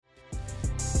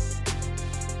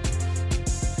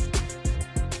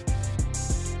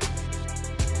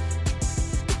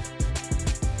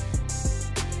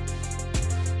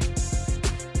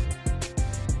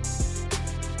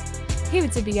Hey,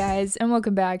 what's up, you guys, and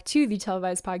welcome back to the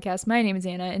Televised Podcast. My name is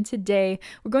Anna, and today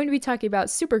we're going to be talking about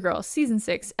Supergirl Season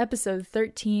 6, Episode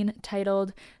 13,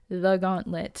 titled The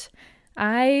Gauntlet.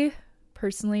 I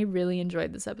personally really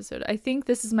enjoyed this episode. I think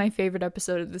this is my favorite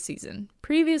episode of the season.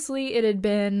 Previously, it had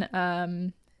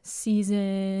been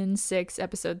Season 6,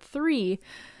 Episode 3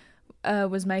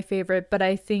 was my favorite, but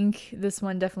I think this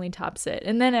one definitely tops it.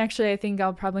 And then actually, I think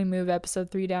I'll probably move Episode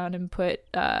 3 down and put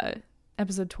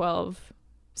Episode 12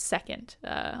 second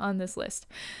on this list.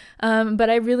 But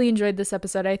I really enjoyed this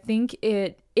episode. I think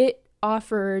it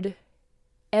offered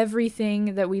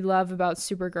everything that we love about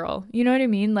Supergirl. You know what I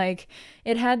mean? Like,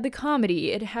 it had the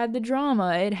comedy, it had the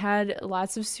drama, it had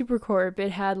lots of Supercorp,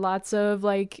 it had lots of,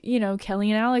 like, you know,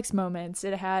 Kelly and Alex moments,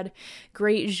 it had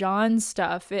great Jean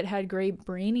stuff, it had great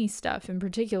Brainy stuff in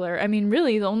particular. I mean,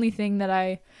 really, the only thing that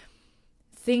I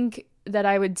think that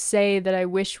I would say that I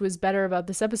wish was better about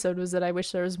this episode was that I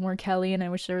wish there was more Kelly and I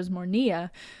wish there was more Nia.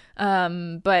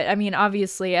 But I mean,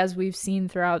 obviously, as we've seen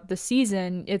throughout the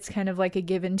season, it's kind of like a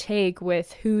give and take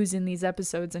with who's in these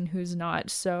episodes and who's not.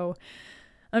 So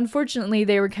unfortunately,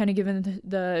 they were kind of given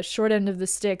the short end of the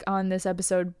stick on this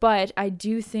episode, but I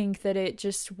do think that it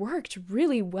just worked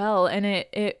really well, and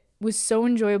it was so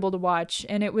enjoyable to watch,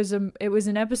 and it was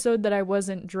an episode that I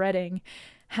wasn't dreading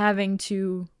having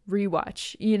to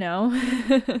rewatch, you know?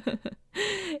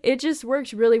 It just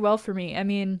worked really well for me. I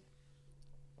mean,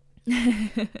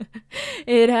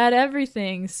 it had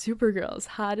everything. Supergirl's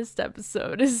hottest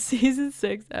episode is Season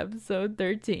 6, Episode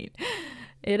 13.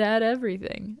 It had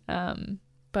everything.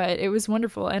 But it was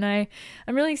wonderful, and I'm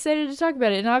really excited to talk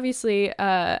about it. And obviously,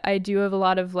 I do have a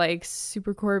lot of, like,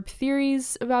 Supercorp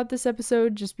theories about this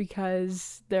episode, just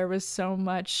because there was so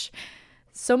much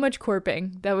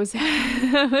corping that was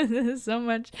so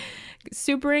much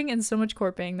supering and so much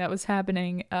corping that was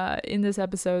happening in this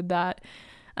episode that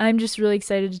I'm just really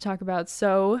excited to talk about.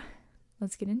 So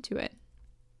let's get into it.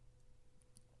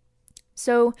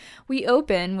 So we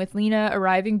open with Lena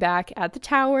arriving back at the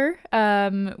tower.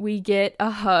 We get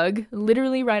a hug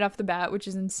literally right off the bat, which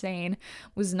is insane.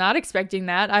 Was not expecting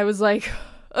that. I was like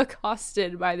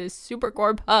accosted by this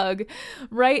Supercorp hug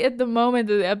right at the moment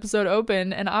that the episode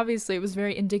opened, and obviously it was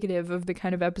very indicative of the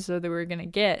kind of episode that we were gonna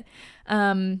get.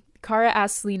 Kara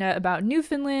asks Lena about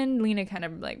Newfoundland. Lena kind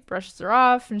of like brushes her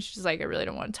off, and she's like, I really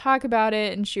don't want to talk about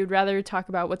it, and she would rather talk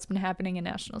about what's been happening in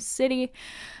National City.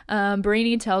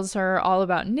 Brainy tells her all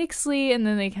about Nixley, and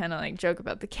then they kind of like joke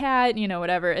about the cat, you know,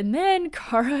 whatever. And then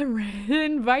Kara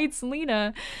invites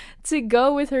Lena to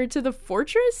go with her to the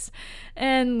fortress,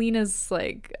 and Lena's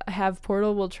like, have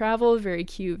portal will travel, very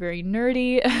cute, very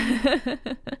nerdy.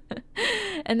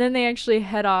 And then they actually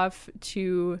head off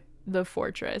to the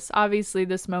fortress. Obviously,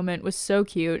 this moment was so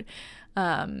cute.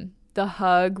 The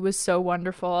hug was so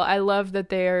wonderful. I love that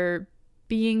they're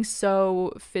being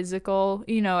so physical,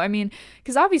 you know, I mean,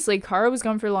 because obviously Kara was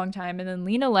gone for a long time, and then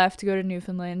Lena left to go to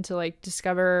Newfoundland to like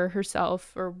discover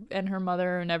herself and her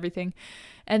mother and everything,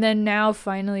 and then now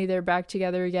finally they're back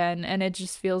together again, and it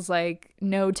just feels like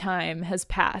no time has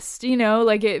passed, you know,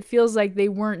 like it feels like they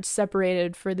weren't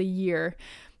separated for the year.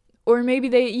 Or maybe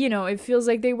they, you know, it feels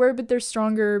like they were, but they're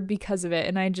stronger because of it.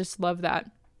 And I just love that.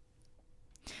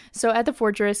 So at the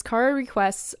fortress, Kara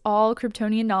requests all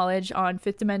Kryptonian knowledge on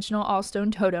fifth dimensional all-stone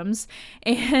totems.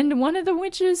 And one of the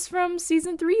witches from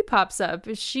season 3 pops up.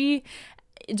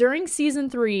 During season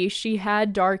 3, she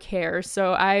had dark hair.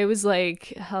 So I was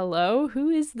like, hello, who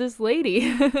is this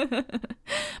lady?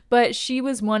 But she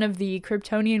was one of the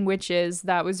Kryptonian witches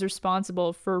that was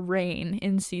responsible for Rain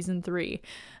in season 3,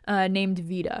 named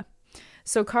Vita.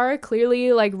 So Kara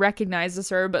clearly like recognizes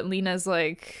her, but Lena's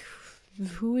like,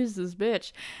 who is this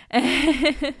bitch?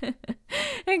 And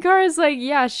Kara's like,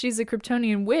 yeah, she's a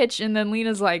Kryptonian witch. And then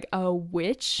Lena's like, a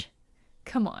witch?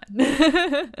 Come on.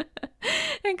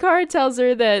 And Kara tells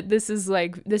her that this is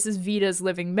Vita's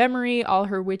living memory. All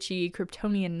her witchy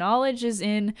Kryptonian knowledge is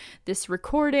in this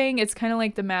recording. It's kind of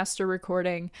like the master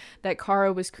recording that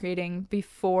Kara was creating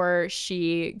before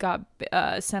she got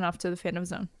sent off to the Phantom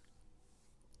Zone.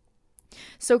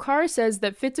 So Kara says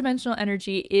that fifth dimensional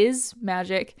energy is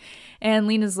magic, and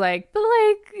Lena's like, but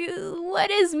like, what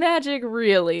is magic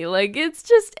really? Like, it's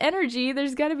just energy.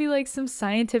 There's got to be like some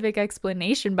scientific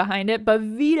explanation behind it. But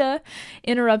Vita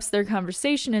interrupts their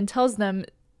conversation and tells them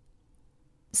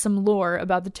some lore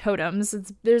about the totems.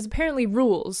 There's apparently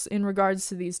rules in regards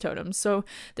to these totems. So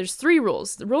there's 3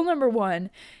 rules. Rule number 1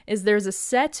 is there's a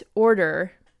set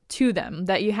order to them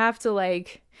that you have to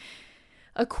like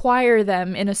acquire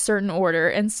them in a certain order.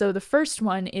 And so the first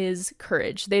one is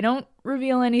courage. They don't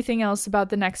reveal anything else about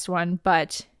the next one,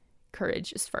 but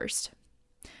courage is first.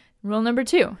 Rule number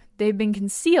 2, they've been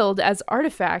concealed as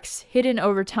artifacts hidden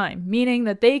over time, meaning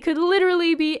that they could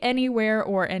literally be anywhere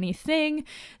or anything.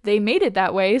 They made it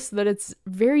that way so that it's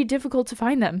very difficult to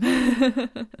find them.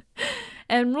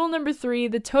 And rule number 3,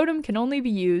 the totem can only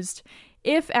be used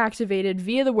if activated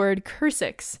via the word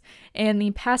Cursix and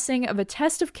the passing of a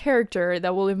test of character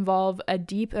that will involve a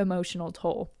deep emotional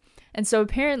toll. And so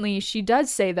apparently she does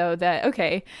say, though, that,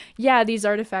 okay, yeah, these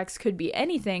artifacts could be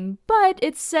anything, but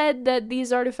it's said that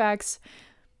these artifacts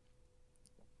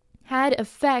had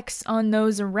effects on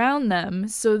those around them,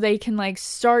 so they can, like,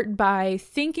 start by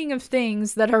thinking of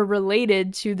things that are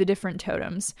related to the different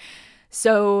totems.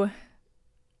 So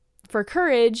for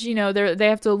courage, you know, they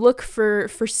have to look for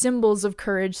symbols of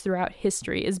courage throughout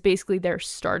history is basically their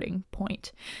starting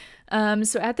point.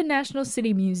 So at the National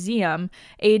City Museum,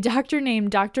 a doctor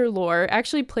named Dr. Lore,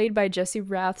 actually played by Jesse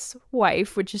Rath's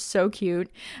wife, which is so cute,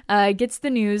 gets the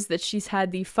news that she's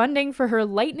had the funding for her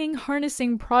lightning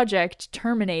harnessing project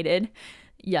terminated.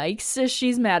 Yikes,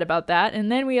 she's mad about that. And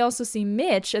then we also see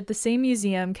Mitch at the same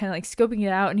museum kind of like scoping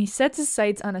it out, and he sets his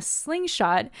sights on a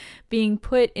slingshot being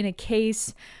put in a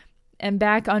case. And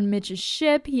back on Mitch's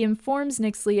ship, he informs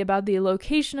Nyxly about the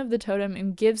location of the totem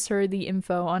and gives her the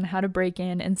info on how to break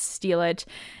in and steal it.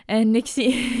 And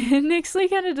Nyxly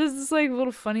kind of does this like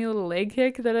little funny little leg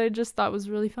kick that I just thought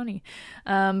was really funny.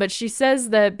 But she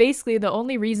says that basically the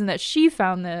only reason that she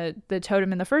found the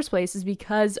totem in the first place is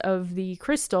because of the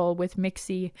crystal with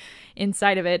Mixie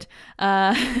inside of it.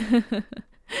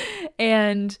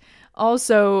 And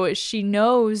also, she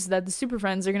knows that the Super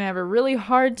Friends are going to have a really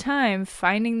hard time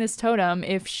finding this totem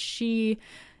if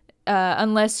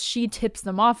unless she tips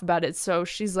them off about it. So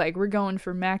she's like, we're going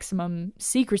for maximum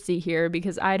secrecy here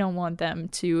because I don't want them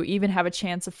to even have a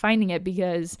chance of finding it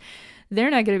because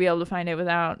they're not going to be able to find it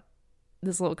without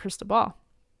this little crystal ball.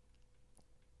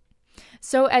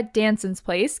 So at Danson's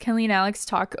place, Kelly and Alex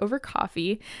talk over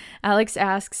coffee. Alex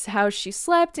asks how she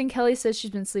slept, and Kelly says she's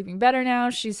been sleeping better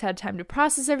now. She's had time to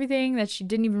process everything, that she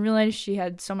didn't even realize she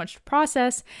had so much to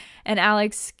process. And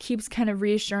Alex keeps kind of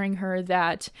reassuring her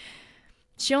that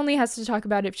she only has to talk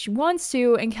about it if she wants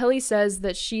to, and Kelly says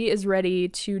that she is ready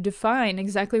to define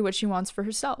exactly what she wants for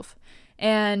herself.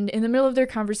 And in the middle of their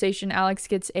conversation, Alex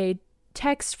gets a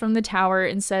text from the tower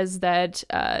and says that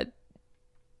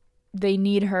they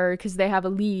need her because they have a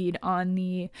lead on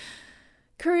the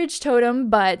courage totem,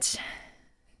 but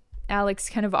Alex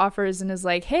kind of offers and is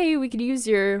like, hey, we could use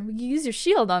your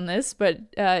shield on this, but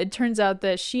it turns out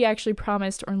that she actually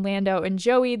promised Orlando and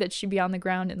Joey that she'd be on the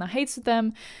ground in the heights with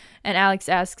them, and Alex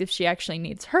asks if she actually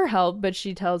needs her help, but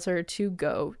she tells her to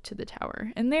go to the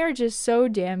tower, and they're just so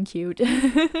damn cute.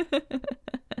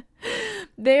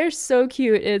 They're so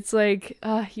cute. It's like,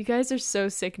 you guys are so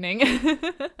sickening.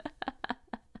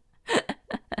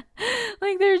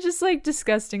 Like, they're just like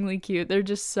disgustingly cute. They're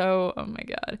just so, oh my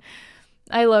god,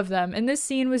 I love them. And this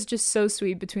scene was just so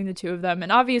sweet between the two of them,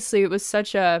 and obviously it was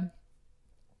such a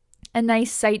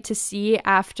nice sight to see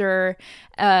after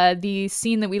the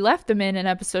scene that we left them in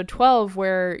episode 12,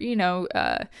 where, you know,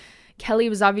 Kelly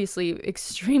was obviously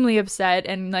extremely upset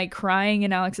and like crying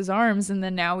in Alex's arms, and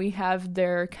then now we have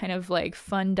their kind of like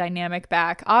fun dynamic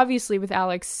back, obviously with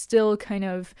Alex still kind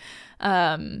of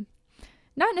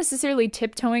not necessarily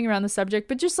tiptoeing around the subject,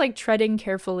 but just like treading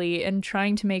carefully and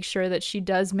trying to make sure that she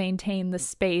does maintain the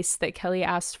space that Kelly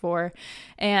asked for.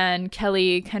 And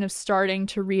Kelly kind of starting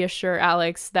to reassure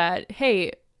Alex that,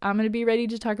 hey, I'm going to be ready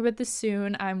to talk about this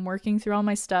soon. I'm working through all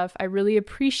my stuff. I really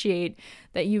appreciate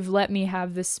that you've let me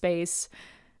have this space.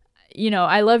 You know,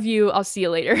 I love you. I'll see you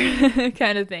later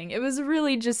kind of thing. It was a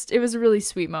really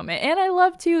sweet moment. And I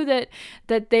love too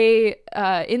that they,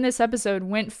 in this episode,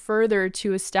 went further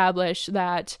to establish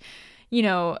that, you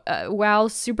know, while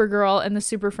Supergirl and the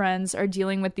Super Friends are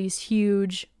dealing with these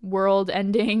huge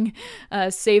world-ending,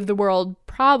 save the world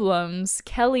problems,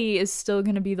 Kelly is still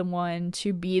going to be the one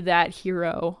to be that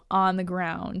hero on the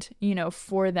ground, you know,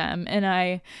 for them. And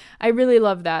I really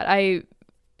love that.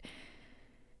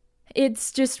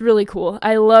 It's just really cool.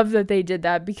 I love that they did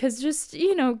that because just,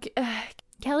 you know,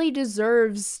 Kelly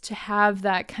deserves to have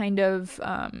that kind of,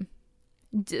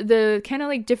 the kind of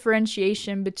like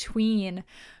differentiation between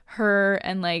her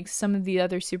and like some of the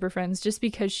other Super Friends, just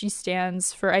because she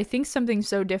stands for, I think, something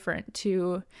so different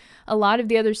to a lot of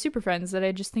the other Super Friends that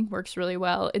I just think works really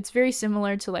well. It's very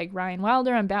similar to like Ryan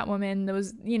Wilder on Batwoman.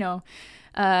 Those, you know,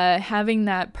 having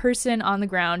that person on the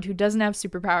ground who doesn't have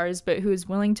superpowers but who is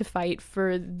willing to fight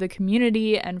for the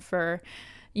community and for,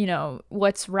 you know,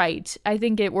 what's right. I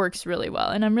think it works really well,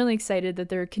 and I'm really excited that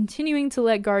they're continuing to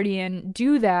let Guardian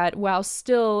do that while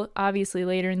still, obviously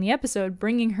later in the episode,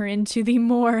 bringing her into the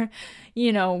more,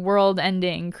 you know,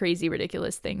 world-ending, crazy,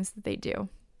 ridiculous things that they do.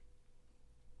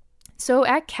 So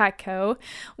at Catco,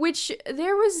 which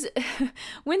there was,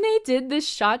 when they did this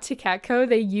shot to Catco,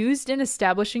 they used an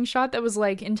establishing shot that was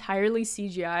like entirely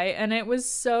CGI, and it was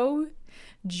so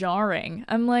jarring.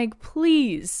 I'm like,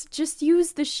 please, just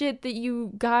use the shit that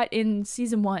you got in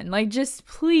season 1. Like, just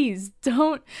please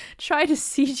don't try to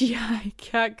CGI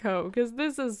Catco, because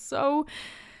this is so,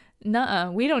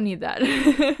 nuh-uh, we don't need that.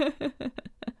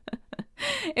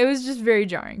 It was just very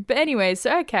jarring. But anyway, so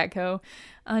at Catco,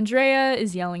 Andrea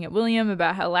is yelling at William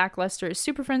about how lackluster his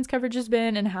Super Friends coverage has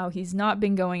been and how he's not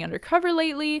been going undercover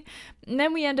lately. And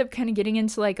then we end up kind of getting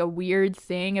into like a weird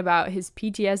thing about his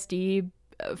PTSD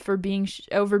for being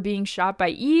being shot by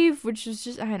Eve, which is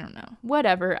just, I don't know,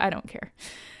 whatever, I don't care.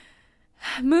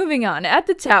 Moving on, at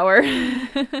the tower,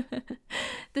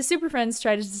 the Super Friends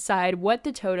try to decide what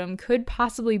the totem could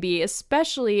possibly be,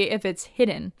 especially if it's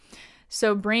hidden.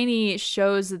 So Brainy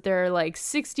shows that there are like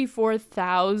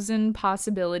 64,000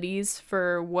 possibilities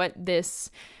for what this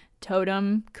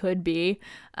totem could be.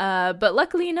 But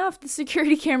luckily enough, the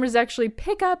security cameras actually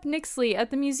pick up Nyxly at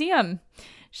the museum.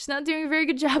 She's not doing a very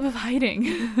good job of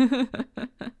hiding.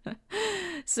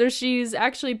 So she's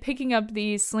actually picking up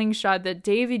the slingshot that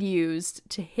David used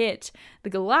to hit the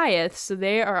Goliath. So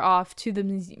they are off to the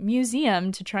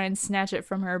museum to try and snatch it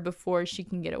from her before she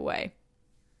can get away.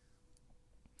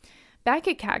 Back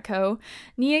at Catco,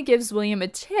 Nia gives William a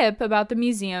tip about the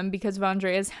museum because of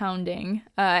Andrea's hounding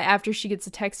after she gets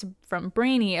a text from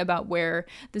Brainy about where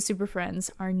the Super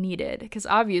Friends are needed. Because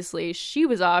obviously she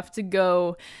was off to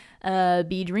go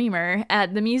be Dreamer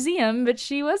at the museum, but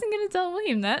she wasn't going to tell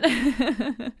William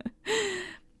that.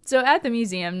 So at the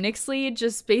museum, Nyxly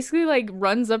just basically like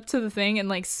runs up to the thing and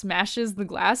like smashes the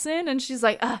glass in, and she's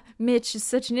like, Mitch is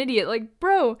such an idiot. Like,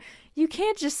 bro, you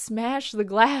can't just smash the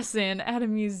glass in at a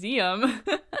museum. You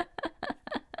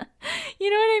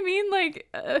know what I mean? Like,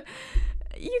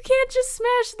 you can't just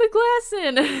smash the glass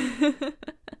in.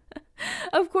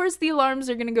 Of course the alarms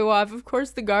are going to go off. Of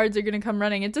course the guards are going to come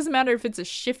running. It doesn't matter if it's a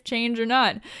shift change or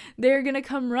not. They're going to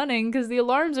come running because the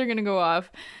alarms are going to go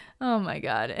off. Oh my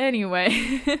god.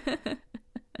 Anyway.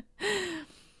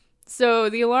 So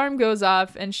the alarm goes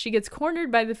off and she gets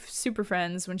cornered by the Super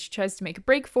Friends when she tries to make a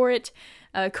break for it.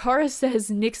 Kara says,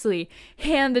 Nyxly,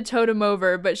 hand the totem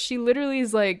over, but she literally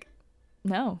is like,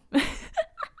 no.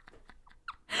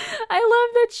 I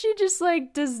love that she just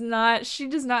like does not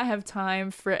have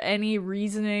time for any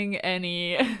reasoning,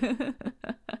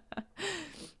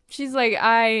 she's like,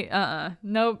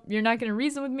 nope, you're not gonna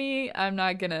reason with me, I'm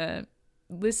not gonna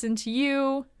listen to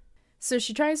you. So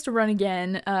she tries to run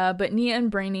again, but Nia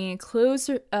and Brainy close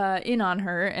in on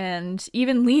her, and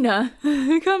even Lena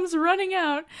comes running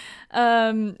out.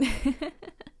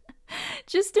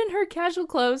 Just in her casual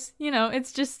clothes, you know,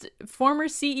 it's just former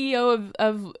CEO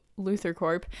of Luthor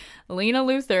Corp, Lena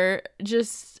Luthor,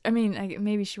 just, I mean,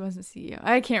 maybe she wasn't CEO.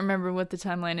 I can't remember what the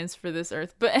timeline is for this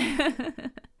Earth, but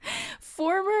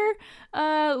former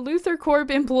Luthor Corp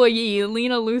employee,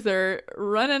 Lena Luthor,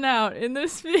 running out in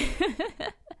this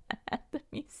at the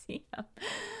museum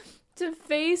to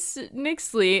face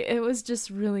Nyxly. It was just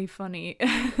really funny.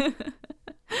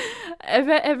 I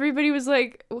bet everybody was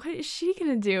like, what is she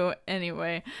gonna do?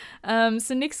 Anyway, so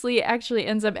Nyxly actually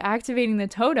ends up activating the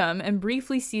totem and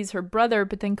briefly sees her brother,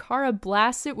 but then Kara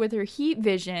blasts it with her heat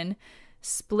vision,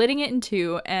 splitting it in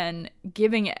two and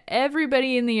giving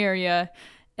everybody in the area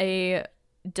a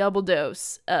double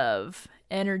dose of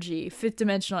energy, fifth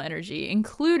dimensional energy,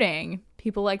 including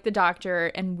people like the Doctor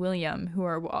and William, who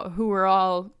are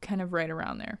all kind of right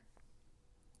around there.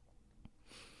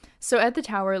 So at the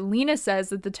tower, Lena says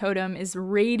that the totem is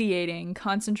radiating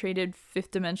concentrated fifth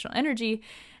dimensional energy,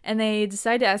 and they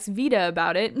decide to ask Vita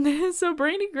about it. So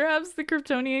Brainy grabs the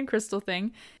Kryptonian crystal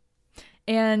thing,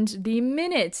 and the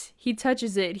minute he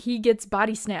touches it, he gets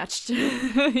body snatched.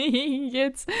 He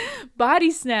gets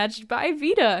body snatched by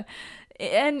Vita.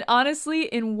 And honestly,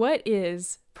 in what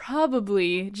is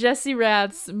probably Jesse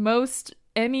Rath's most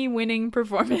Emmy-winning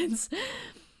performance,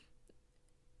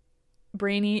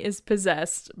 Brainy is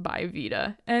possessed by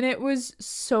Vita, and it was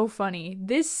so funny.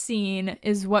 This scene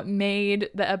is what made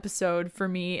the episode for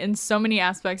me in so many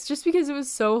aspects, just because it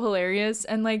was so hilarious.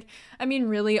 And like, I mean,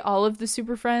 really, all of the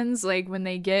Super Friends, like when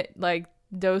they get like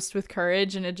dosed with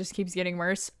courage and it just keeps getting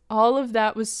worse, all of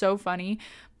that was so funny.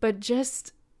 But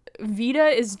just Vita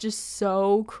is just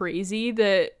so crazy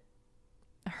that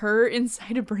her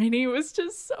inside of Brainy was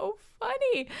just so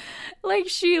funny. Like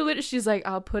she's like,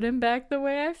 I'll put him back the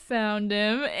way I found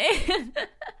him. And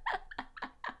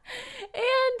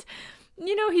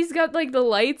you know, he's got like the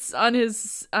lights on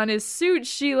his suit.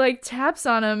 She like taps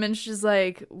on him and she's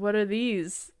like, what are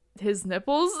these? His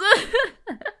nipples?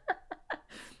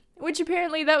 which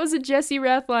apparently that was a Jesse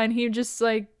Rath line. He just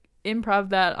like improv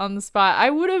that on the spot.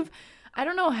 I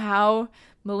don't know how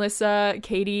Melissa,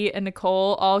 Katie, and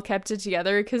Nicole all kept it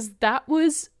together, because that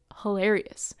was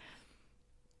hilarious.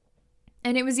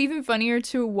 And it was even funnier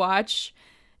to watch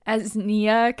as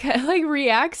Nia like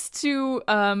reacts to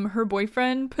her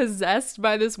boyfriend possessed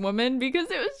by this woman, because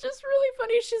it was just really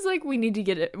funny. She's like, we need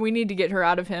to get her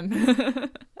out of him.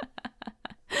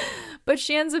 But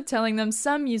she ends up telling them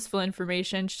some useful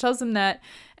information. She tells them that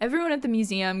everyone at the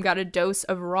museum got a dose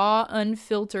of raw,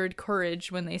 unfiltered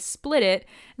courage when they split it.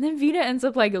 And then Vita ends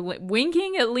up like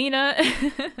winking at Lena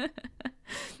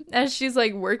as she's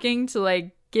like working to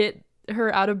like get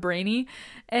her out of Brainy.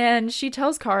 And she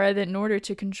tells Kara that in order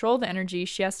to control the energy,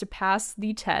 she has to pass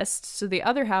the test, so the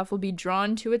other half will be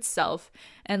drawn to itself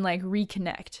and like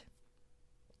reconnect.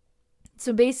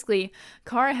 So basically,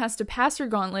 Kara has to pass her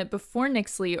gauntlet before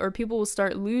Nyxly, or people will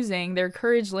start losing their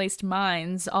courage-laced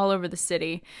minds all over the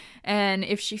city. And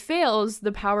if she fails,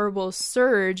 the power will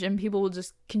surge and people will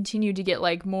just continue to get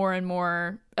like more and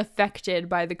more affected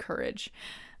by the courage.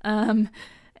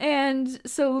 And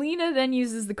so Lena then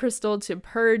uses the crystal to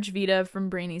purge Vita from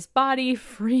Brainy's body,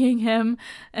 freeing him.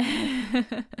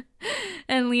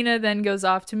 And Lena then goes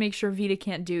off to make sure Vita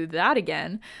can't do that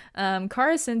again.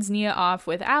 Kara sends Nia off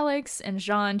with Alex and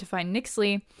Jean to find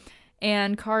Nyxly,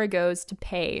 and Kara goes to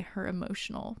pay her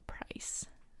emotional price.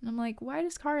 And I'm like, why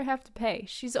does Kara have to pay?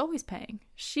 She's always paying.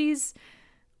 She's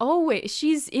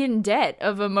in debt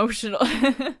of emotional.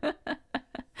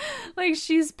 Like,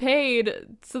 she's paid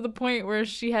to the point where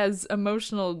she has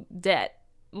emotional debt.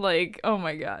 Like, oh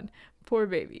my god, poor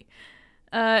baby.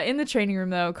 In the training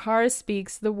room, though, Kara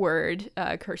speaks the word,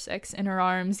 Cursex, and her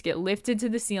arms get lifted to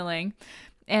the ceiling.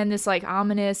 And this, like,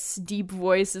 ominous, deep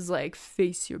voice is like,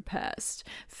 face your past.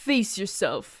 Face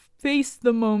yourself. Face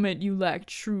the moment you lack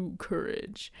true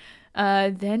courage.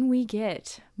 Then we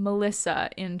get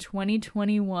Melissa in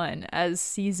 2021 as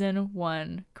Season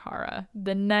 1 Kara.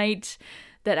 The night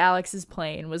that Alex's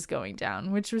plane was going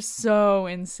down, which was so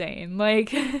insane.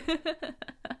 Like...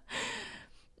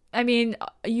 I mean,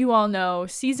 you all know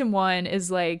Season 1 is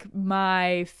like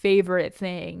my favorite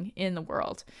thing in the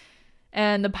world.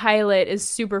 And the pilot is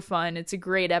super fun. It's a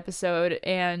great episode.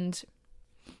 And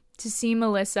to see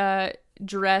Melissa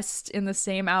dressed in the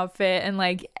same outfit and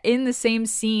like in the same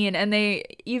scene, and they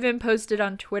even posted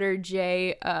on Twitter,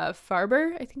 Jay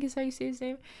Farber, I think is how you say his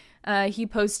name. He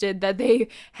posted that they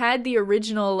had the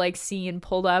original like scene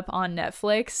pulled up on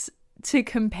Netflix to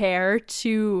compare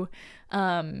to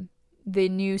the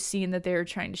new scene that they were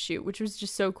trying to shoot, which was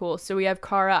just so cool. So we have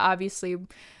Kara obviously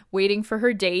waiting for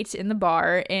her date in the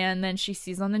bar, and then she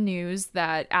sees on the news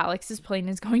that Alex's plane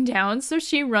is going down, so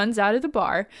she runs out of the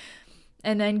bar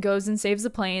and then goes and saves the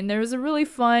plane. There was a really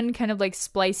fun kind of like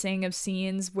splicing of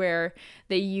scenes where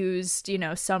they used, you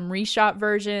know, some reshot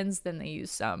versions, then they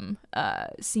used some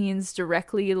scenes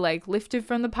directly like lifted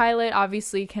from the pilot.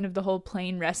 Obviously kind of the whole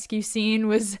plane rescue scene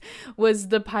was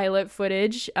the pilot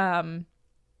footage.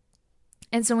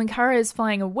 And so when Kara is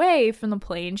flying away from the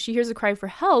plane, she hears a cry for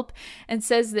help and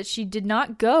says that she did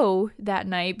not go that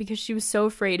night because she was so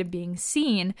afraid of being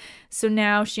seen. So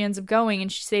now she ends up going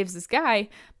and she saves this guy,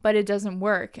 but it doesn't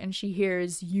work. And she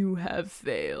hears, "You have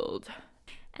failed."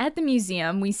 At the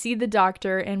museum, we see the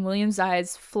doctor and William's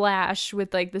eyes flash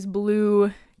with like this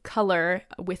blue color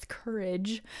with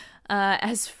courage.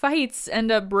 As fights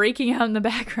end up breaking out in the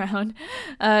background.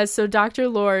 So Dr.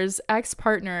 Lore's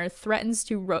ex-partner threatens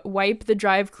to wipe the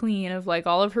drive clean of like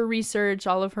all of her research,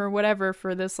 all of her whatever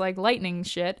for this like lightning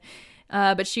shit.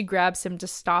 But she grabs him to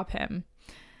stop him.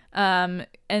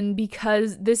 And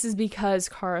because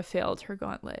Kara failed her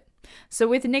gauntlet. So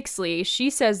with Nyxly, she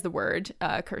says the word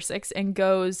Cursex and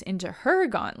goes into her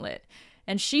gauntlet.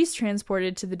 And she's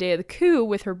transported to the day of the coup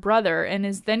with her brother and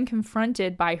is then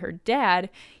confronted by her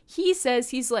dad. He says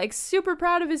he's like super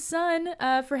proud of his son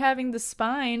for having the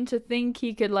spine to think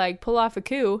he could like pull off a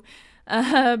coup,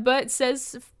 but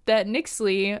says that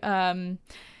Nyxly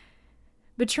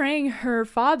betraying her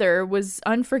father was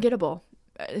unforgivable,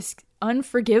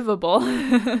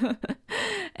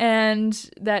 and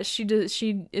that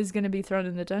she is going to be thrown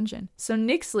in the dungeon. So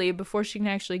Nyxly, before she can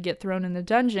actually get thrown in the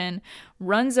dungeon,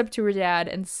 runs up to her dad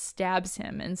and stabs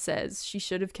him and says she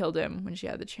should have killed him when she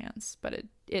had the chance, but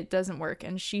it doesn't work,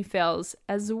 and she fails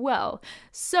as well.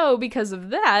 So because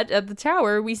of that, at the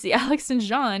tower, we see Alex and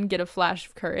Jean get a flash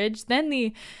of courage. Then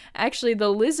the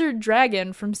lizard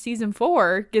dragon from season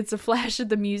 4 gets a flash at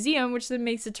the museum, which then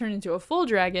makes it turn into a full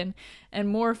dragon, and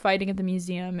more fighting at the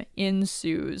museum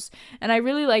ensues. And I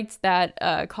really liked that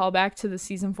callback to the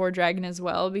season 4 dragon as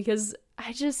well, because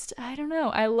I don't know,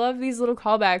 I love these little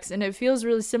callbacks, and it feels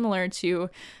really similar to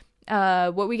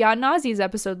what we got in Ozzy's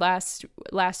episode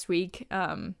last week,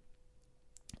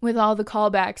 with all the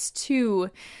callbacks to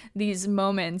these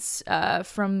moments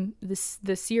from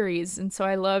the series. And so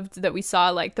I loved that we saw,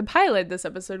 like, the pilot this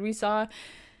episode. We saw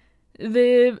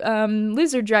the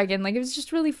lizard dragon. Like, it was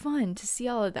just really fun to see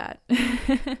all of that.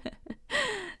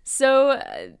 So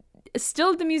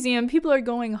still at the museum, people are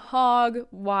going hog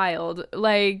wild.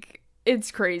 Like,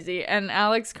 it's crazy. And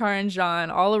Alex, Kara, and Jean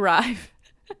all arrive.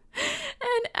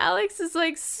 And Alex is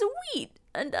like, sweet,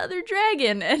 another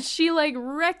dragon. And she, like,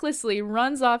 recklessly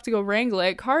runs off to go wrangle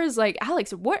it. Kara's like,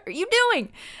 Alex, what are you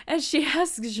doing? And she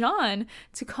asks Jean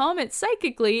to calm it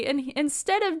psychically. And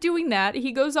instead of doing that,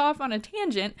 he goes off on a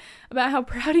tangent about how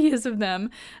proud he is of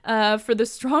them for the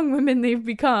strong women they've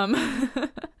become.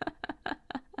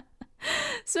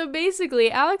 So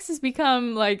basically, Alex has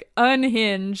become, like,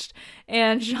 unhinged,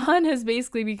 and Jean has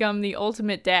basically become the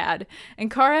ultimate dad. And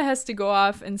Kara has to go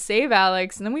off and save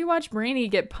Alex, and then we watch Brainy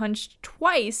get punched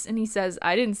twice, and he says,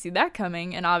 I didn't see that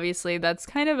coming. And obviously that's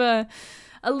kind of a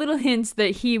little hint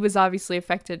that he was obviously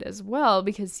affected as well,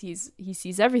 because he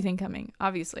sees everything coming,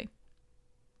 obviously.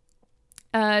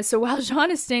 So while Jean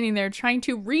is standing there trying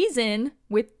to reason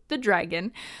with the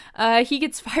dragon, he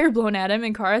gets fire blown at him,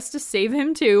 and Kara has to save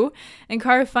him too. And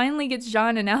Kara finally gets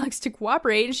Jean and Alex to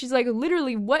cooperate, and she's like,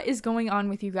 literally, what is going on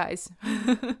with you guys?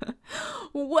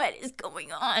 What is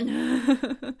going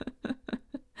on?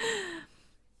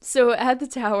 So at the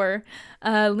tower,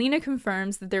 Lena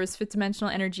confirms that there was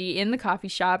fifth-dimensional energy in the coffee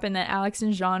shop, and that Alex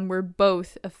and Jean were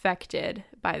both affected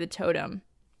by the totem.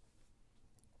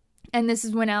 And this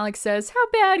is when Alex says, how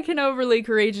bad can overly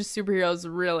courageous superheroes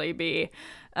really be?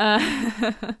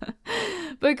 But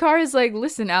Kara's like,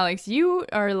 listen, Alex, you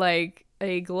are like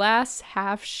a glass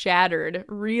half shattered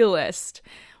realist.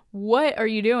 What are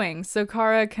you doing? So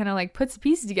Kara kind of like puts the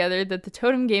pieces together that the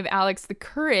totem gave Alex the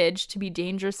courage to be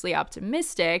dangerously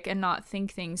optimistic and not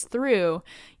think things through,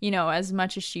 as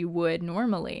much as she would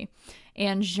normally.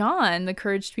 And Jean, the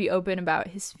courage to be open about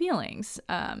his feelings,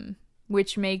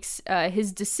 which makes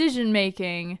his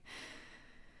decision-making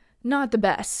not the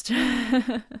best.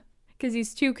 Because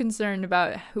he's too concerned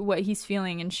about what he's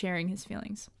feeling and sharing his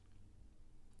feelings.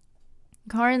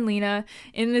 Kara and Lena,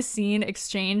 in this scene,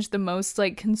 exchange the most,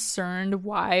 like, concerned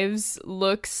wives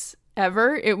looks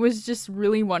ever. It was just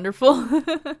really wonderful.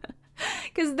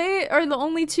 Because they are the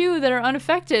only two that are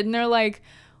unaffected. And they're like,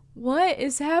 what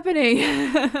is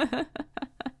happening?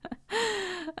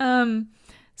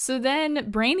 So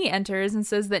then Brainy enters and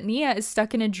says that Nia is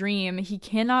stuck in a dream. He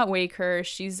cannot wake her.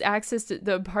 She's accessed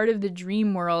the part of the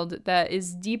dream world that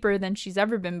is deeper than she's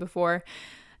ever been before.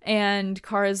 And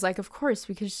Kara's like, of course,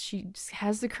 because she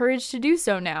has the courage to do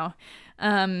so now.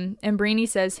 And Brainy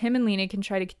says him and Lena can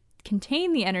try to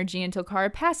contain the energy until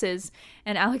Kara passes.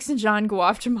 And Alex and Jean go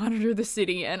off to monitor the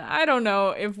city. And I don't know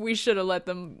if we should have let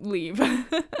them leave.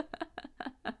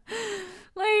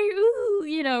 Like,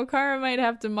 ooh, Kara might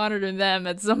have to monitor them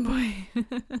at some point.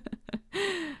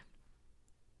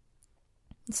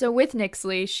 So with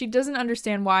Nyxly, she doesn't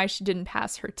understand why she didn't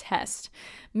pass her test.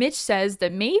 Mitch says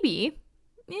that maybe,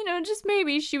 just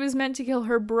maybe, she was meant to kill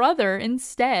her brother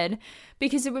instead,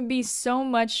 because it would be so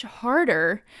much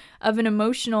harder of an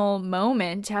emotional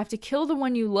moment to have to kill the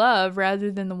one you love rather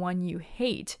than the one you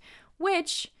hate.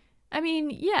 Which,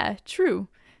 yeah, true.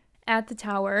 At the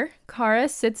tower, Kara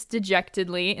sits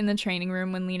dejectedly in the training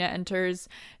room when Lena enters.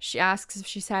 She asks if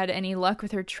she's had any luck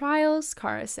with her trials.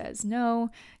 Kara says no.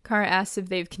 Kara asks if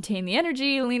they've contained the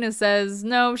energy. Lena says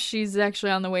no, she's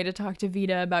actually on the way to talk to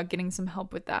Vita about getting some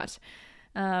help with that.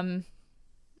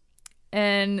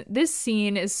 And this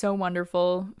scene is so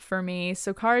wonderful for me.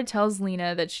 So Kara tells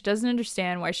Lena that she doesn't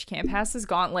understand why she can't pass this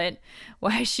gauntlet,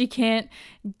 why she can't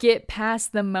get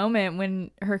past the moment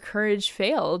when her courage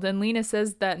failed. And Lena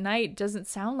says that night doesn't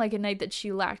sound like a night that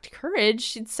she lacked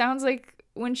courage. It sounds like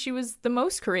when she was the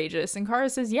most courageous. And Kara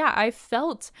says, yeah, I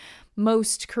felt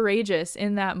most courageous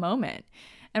in that moment.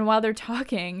 And while they're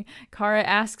talking, Kara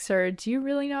asks her, do you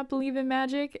really not believe in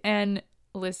magic? And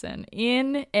listen,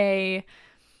 in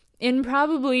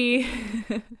probably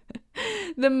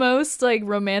the most, like,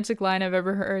 romantic line I've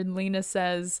ever heard, Lena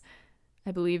says,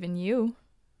 I believe in you.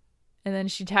 And then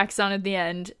she tacks on at the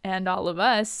end, and all of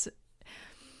us,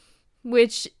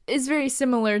 which is very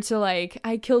similar to, like,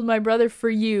 I killed my brother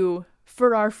for you,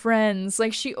 for our friends.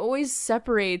 Like, she always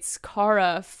separates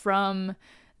Kara from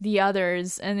the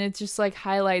others, and it just, like,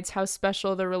 highlights how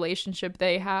special the relationship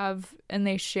they have and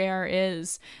they share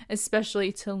is,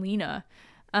 especially to Lena.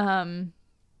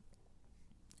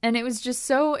 And it was just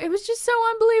so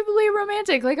unbelievably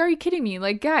romantic. Like, are you kidding me?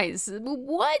 Like, guys,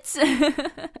 what?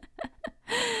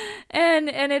 And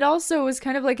it also was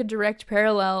kind of like a direct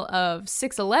parallel of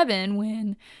 611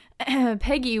 when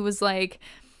Peggy was like,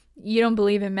 you don't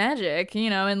believe in magic,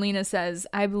 and Lena says,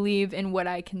 I believe in what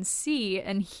I can see.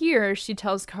 And here she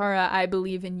tells Kara, I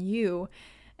believe in you.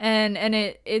 And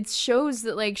it shows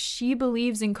that like she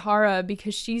believes in Kara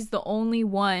because she's the only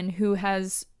one who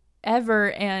has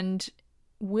ever and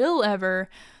will ever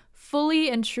fully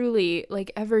and truly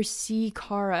like ever see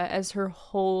Kara as her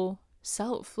whole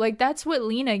self. Like that's what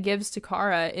Lena gives to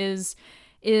Kara is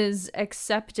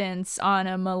acceptance on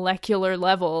a molecular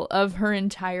level of her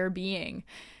entire being.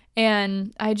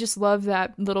 And I just love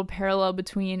that little parallel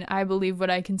between I believe what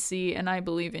I can see and I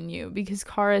believe in you, because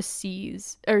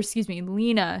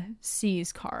Lena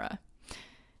sees Kara.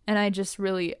 And I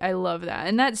love that.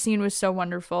 And that scene was so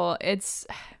wonderful. It's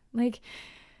like,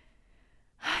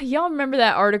 y'all remember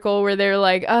that article where they're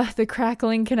like, the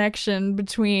crackling connection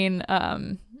between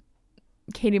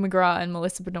Katie McGraw and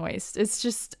Melissa Benoist. It's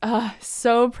just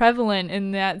so prevalent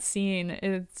in that scene.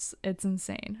 It's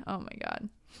insane. Oh my God.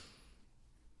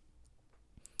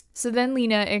 So then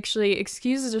Lena actually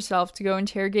excuses herself to go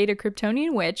interrogate a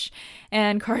Kryptonian witch,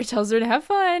 and Kara tells her to have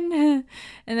fun.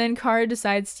 And then Kara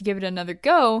decides to give it another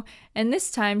go, and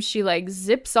this time she like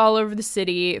zips all over the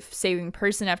city, saving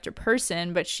person after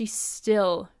person, but she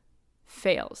still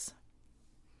fails.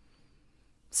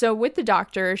 So with the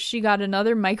doctor, she got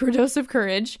another microdose of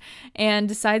courage and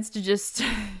decides to just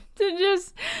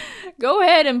go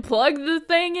ahead and plug the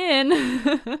thing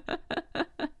in.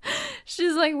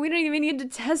 She's like, we don't even need to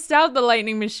test out the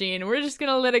lightning machine. We're just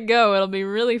gonna let it go. It'll be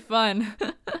really fun.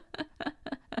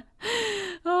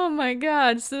 Oh my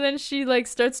God. So then she like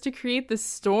starts to create the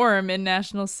storm in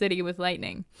National City with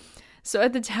lightning. So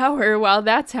at the tower, while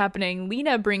that's happening,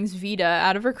 Lena brings Vita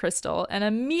out of her crystal and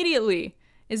immediately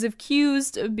is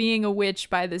accused of being a witch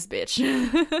by this bitch.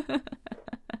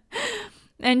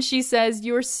 And she says,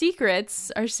 your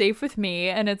secrets are safe with me.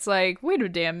 And it's like, wait a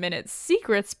damn minute.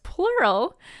 Secrets,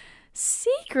 plural?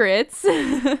 Secrets?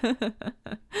 You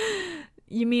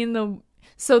mean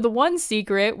the one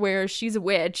secret where she's a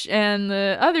witch and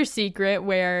the other secret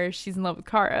where she's in love with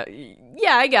Kara.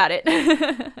 Yeah, I got it.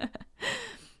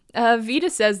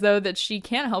 Vita says, though, that she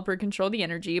can't help her control the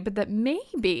energy, but that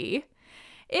maybe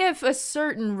if a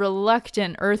certain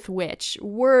reluctant Earth witch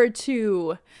were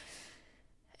to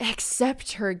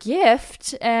accept her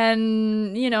gift,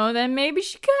 and then maybe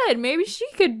she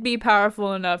could be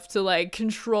powerful enough to like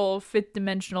control fifth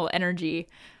dimensional energy.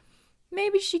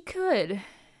 Maybe she could,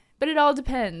 but it all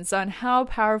depends on how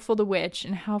powerful the witch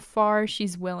and how far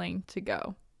she's willing to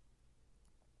go.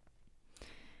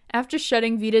 After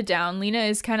shutting Vita down, Lena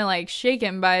is kind of like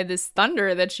shaken by this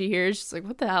thunder that she hears. She's like,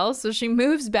 what the hell? So she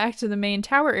moves back to the main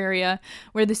tower area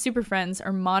where the Super Friends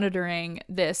are monitoring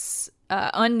this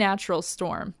unnatural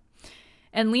storm.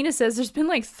 And Lena says there's been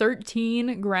like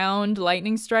 13 ground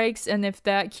lightning strikes, and if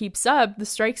that keeps up, the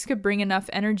strikes could bring enough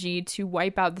energy to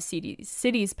wipe out the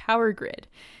city's power grid.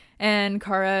 And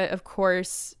Kara, of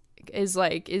course, is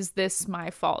like, is this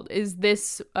my fault? Is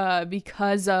this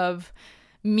because of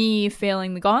me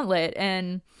failing the gauntlet?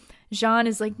 And Jean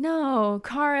is like, no,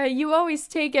 Kara, you always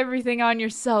take everything on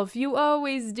yourself. You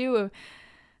always do.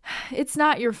 It's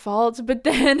not your fault. But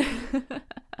then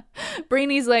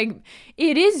Brainy's like,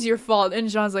 it is your fault. And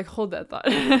Jean's like, hold that thought.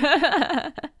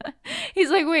 He's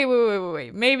like,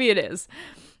 wait. Maybe it is.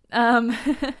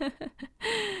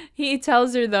 He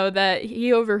tells her, though, that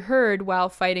he overheard while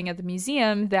fighting at the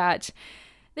museum that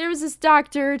there was this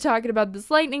doctor talking about this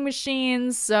lightning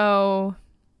machine, so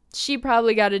she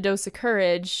probably got a dose of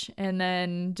courage and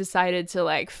then decided to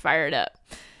like fire it up.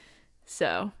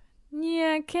 So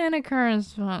yeah, can occur.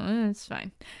 It's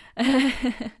fine.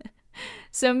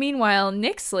 So meanwhile,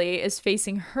 Nyxly is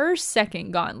facing her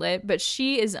second gauntlet, but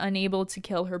she is unable to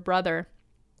kill her brother.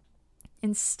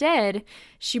 Instead,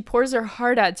 she pours her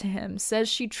heart out to him, says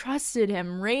she trusted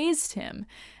him, raised him,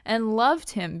 and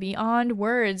loved him beyond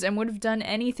words and would have done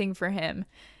anything for him.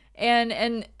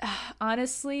 And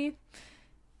honestly,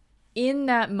 in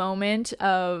that moment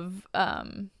of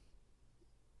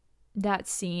that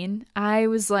scene, I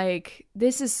was like,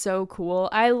 this is so cool.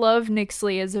 I love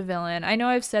Nyxly as a villain. I know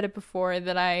I've said it before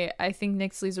that I think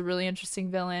Nyxly's a really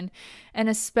interesting villain, and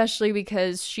especially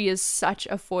because she is such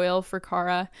a foil for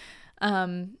Kara.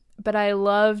 But I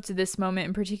loved this moment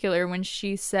in particular when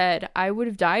she said, I would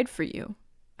have died for you.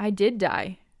 I did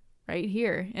die right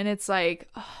here. And it's like,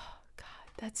 oh God,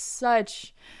 that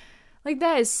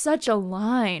is such a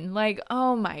line. Like,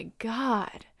 oh my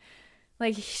God.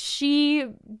 Like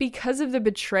because of the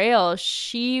betrayal,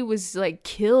 she was like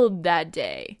killed that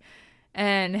day.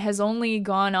 and has only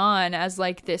gone on as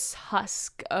like this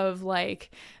husk of like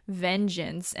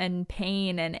vengeance and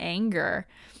pain and anger.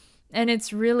 And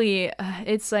it's really,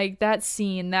 it's like that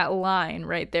scene, that line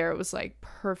right there, it was like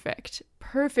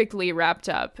perfectly wrapped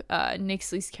up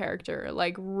Nyxly's character,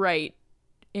 like right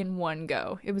in one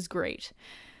go. It was great.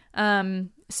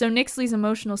 So Nyxly's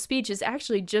emotional speech is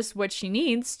actually just what she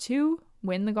needs to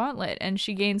win the gauntlet, and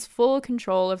she gains full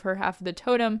control of her half of the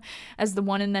totem as the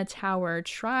one in the tower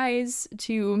tries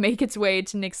to make its way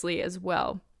to Nyxly as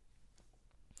well.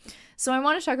 So I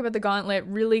want to talk about the gauntlet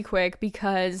really quick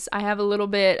because I have a little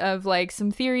bit of like some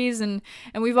theories, and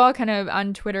we've all kind of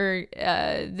on Twitter,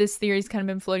 this theory's kind of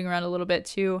been floating around a little bit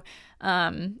too.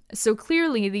 So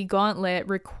clearly the gauntlet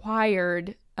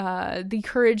required the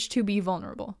courage to be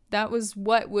vulnerable. That was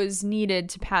what was needed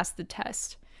to pass the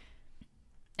test.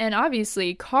 And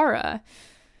obviously, Kara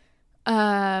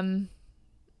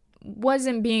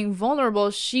wasn't being vulnerable.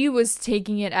 She was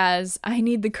taking it as, I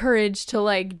need the courage to,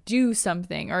 like, do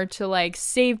something or to, like,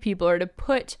 save people or to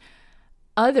put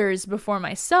others before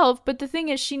myself. But the thing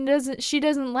is, she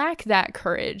doesn't lack that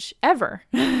courage, ever.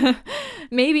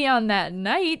 Maybe on that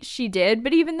night she did,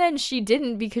 but even then she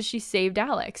didn't, because she saved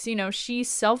Alex. You know, she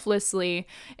selflessly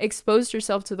exposed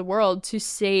herself to the world to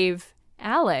save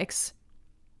Alex.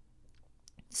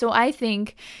 So I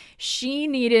think she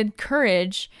needed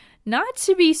courage not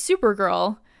to be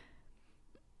Supergirl,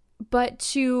 but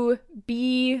to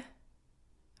be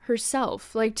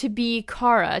herself, like to be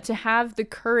Kara, to have the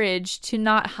courage to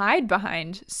not hide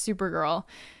behind Supergirl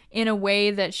in a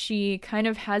way that she kind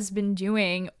of has been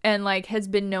doing and like has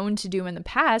been known to do in the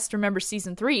past. Remember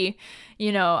season 3,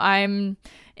 you know, I'm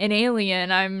an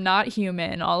alien, I'm not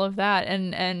human, all of that.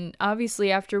 And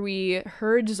obviously after we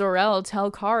heard Zor-El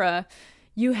tell Kara,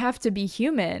 you have to be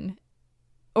human,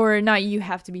 or not you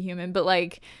have to be human, but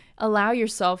like allow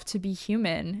yourself to be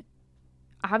human.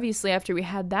 Obviously after we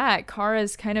had that,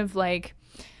 Kara's kind of like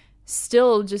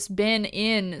still just been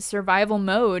in survival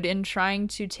mode and trying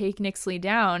to take Nyxly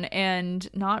down and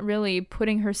not really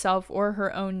putting herself or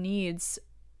her own needs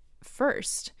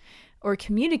first, or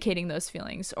communicating those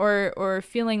feelings, or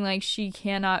feeling like she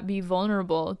cannot be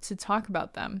vulnerable to talk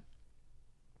about them.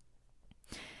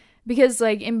 Because,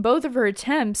 like, in both of her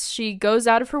attempts, she goes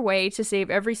out of her way to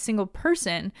save every single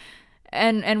person,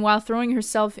 and while throwing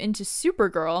herself into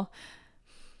Supergirl,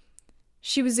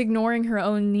 she was ignoring her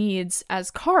own needs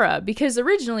as Kara, because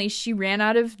originally she ran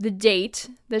out of the date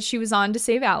that she was on to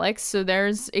save Alex, so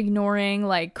there's ignoring,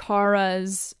 like,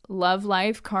 Kara's love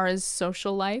life, Kara's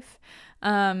social life,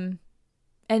 and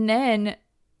then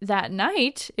that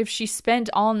night, if she spent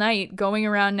all night going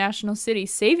around National City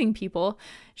saving people,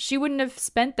 she wouldn't have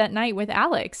spent that night with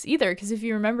Alex either. Because if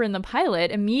you remember in the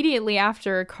pilot, immediately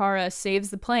after Kara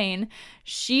saves the plane,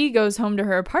 she goes home to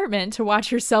her apartment to watch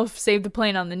herself save the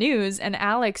plane on the news. And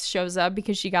Alex shows up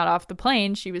because she got off the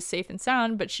plane. She was safe and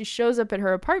sound, but she shows up at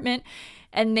her apartment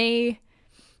and they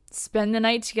spend the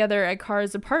night together at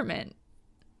Kara's apartment.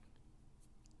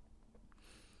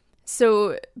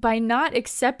 So by not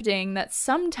accepting that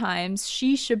sometimes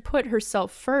she should put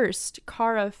herself first,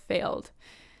 Kara failed.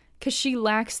 Because she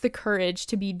lacks the courage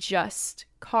to be just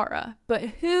Kara. But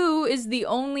who is the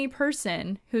only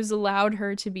person who's allowed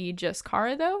her to be just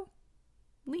Kara, though?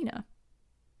 Lena.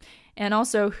 And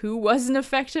also, who wasn't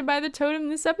affected by the totem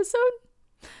this episode?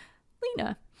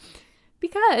 Lena.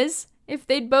 Because if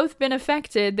they'd both been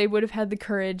affected, they would have had the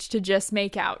courage to just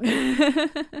make out.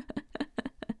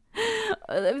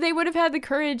 They would have had the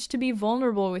courage to be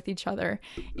vulnerable with each other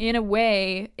in the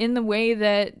way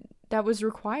that was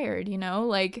required, you know?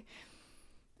 Like,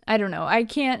 I don't know. I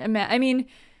can't imagine. I mean,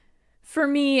 for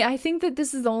me, I think that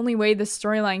this is the only way the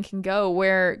storyline can go,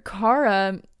 where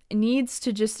Kara needs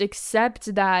to just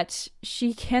accept that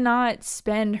she cannot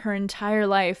spend her entire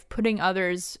life putting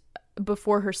others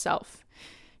before herself.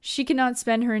 She cannot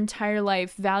spend her entire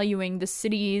life valuing the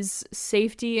city's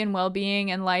safety and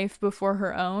well-being and life before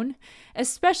her own,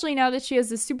 especially now that she has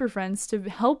the Super Friends to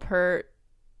help her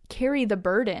carry the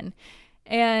burden.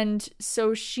 And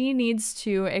so she needs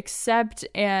to accept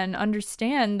and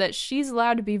understand that she's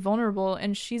allowed to be vulnerable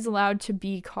and she's allowed to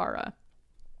be Kara.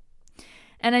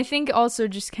 And I think also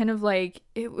just kind of like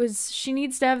she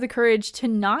needs to have the courage to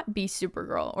not be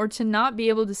Supergirl or to not be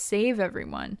able to save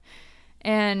everyone.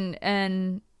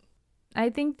 And I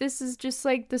think this is just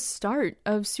like the start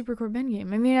of Supercorp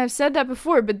Endgame. I mean, I've said that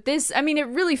before, but it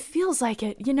really feels like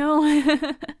it, you know?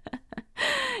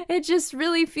 It just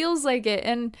really feels like it.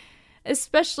 And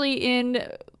especially in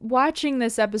watching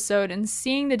this episode and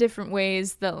seeing the different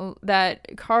ways that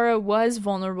Kara was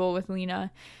vulnerable with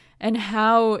Lena, and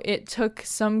how it took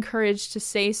some courage to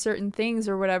say certain things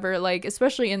or whatever, like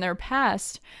especially in their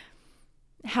past,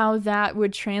 how that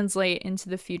would translate into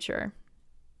the future.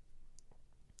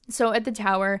 So at the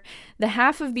tower, the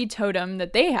half of the totem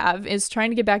that they have is trying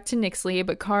to get back to Nyxly,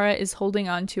 but Kara is holding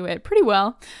on to it pretty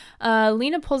well.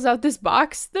 Lena pulls out this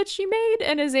box that she made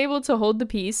and is able to hold the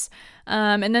piece.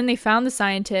 And then they found the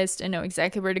scientist and know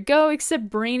exactly where to go, except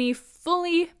Brainy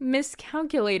fully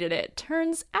miscalculated it.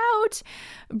 Turns out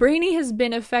Brainy has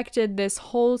been affected this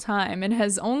whole time and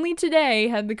has only today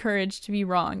had the courage to be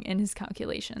wrong in his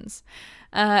calculations.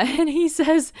 And he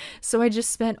says, so I just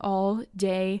spent all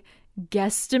day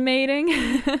guesstimating.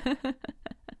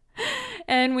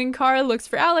 And when Kara looks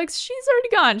for Alex, she's already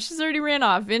gone. She's already ran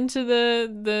off into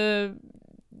the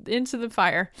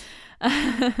fire.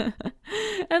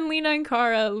 And Lena and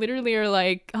Kara literally are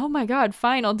like, oh my god,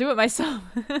 fine, I'll do it myself.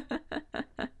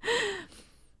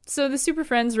 So the Super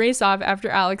Friends race off after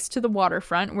Alex to the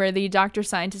waterfront, where the doctor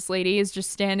scientist lady is just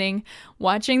standing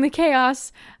watching the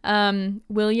chaos.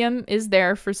 William is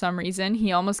there for some reason.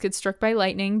 He almost gets struck by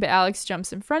lightning, but Alex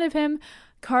jumps in front of him.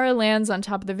 Kara lands on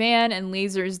top of the van and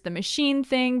lasers the machine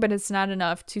thing, but it's not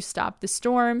enough to stop the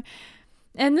storm.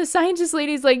 And the scientist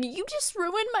lady's like, you just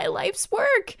ruined my life's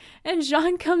work. And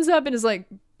Jean comes up and is like,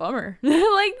 bummer.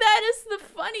 Like, that is the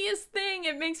funniest thing.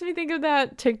 It makes me think of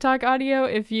that TikTok audio,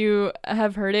 if you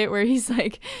have heard it, where he's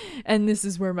like, and this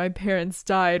is where my parents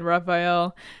died,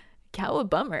 Raphael. Cow a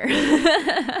bummer. But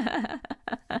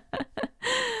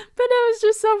that was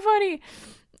just so funny.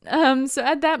 So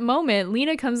at that moment,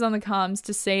 Lena comes on the comms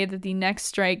to say that the next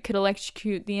strike could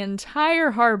electrocute the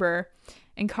entire harbor,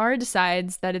 and Kara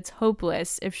decides that it's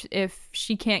hopeless if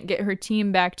she can't get her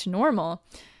team back to normal.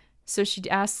 So she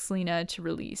asks Lena to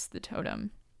release the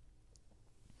totem.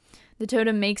 The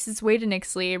totem makes its way to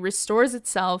Nyxly, restores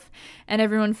itself, and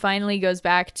everyone finally goes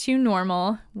back to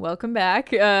normal. Welcome back,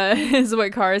 is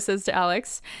what Kara says to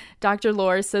Alex. Dr.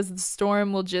 Lore says the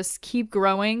storm will just keep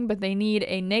growing, but they need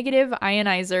a negative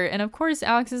ionizer. And of course,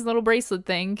 Alex's little bracelet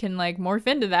thing can, like, morph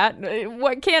into that.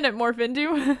 What can it morph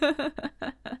into?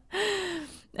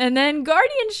 And then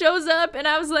Guardian shows up, and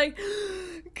I was like,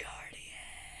 Guardian!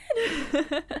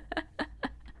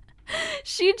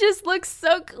 She just looks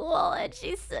so cool, and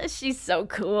she's so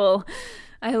cool.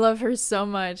 I love her so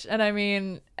much. And I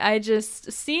mean, I just,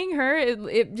 seeing her,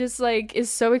 it just, like, is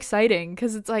so exciting,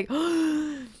 because it's like,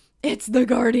 it's the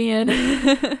Guardian.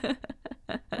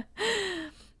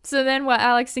 So then while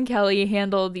Alex and Kelly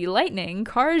handle the lightning,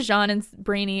 Kara, Jean, and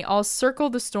Brainy all circle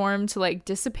the storm to, like,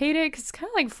 dissipate it, because it's kind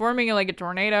of like forming like a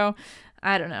tornado.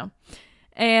 I don't know.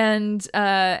 And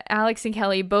Alex and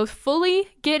Kelly both fully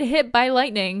get hit by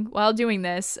lightning while doing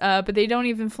this, but they don't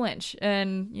even flinch.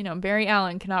 And, you know, Barry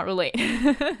Allen cannot relate.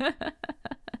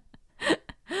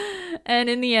 And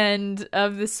in the end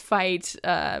of this fight,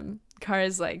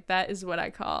 Kara's like, that is what I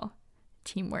call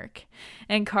teamwork.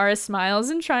 And Kara smiles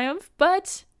in triumph,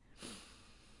 but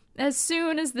as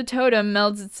soon as the totem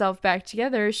melds itself back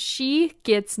together, she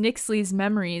gets Nyxly's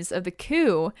memories of the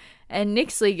coup, and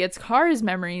Nyxly gets Kara's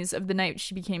memories of the night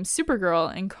she became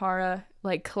Supergirl, and Kara,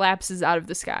 like, collapses out of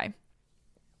the sky.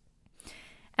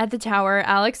 At the tower,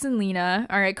 Alex and Lena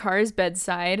are at Kara's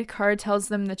bedside. Kara tells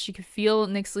them that she could feel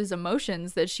Nyxly's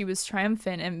emotions, that she was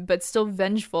triumphant but still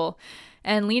vengeful.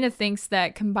 And Lena thinks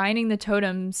that combining the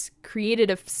totems created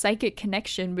a psychic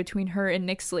connection between her and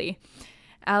Nyxly.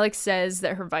 Alex says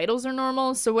that her vitals are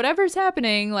normal, so whatever's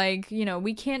happening, like, you know,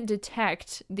 we can't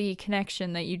detect the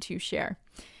connection that you two share.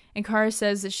 And Kara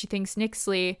says that she thinks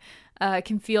Nyxly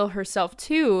can feel herself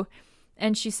too,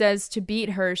 and she says to beat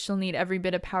her, she'll need every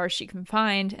bit of power she can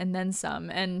find, and then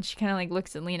some. And she kind of, like,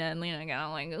 looks at Lena, and Lena kind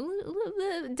of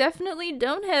like, definitely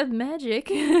don't have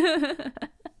magic.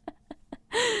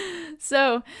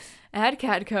 So at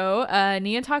Catco,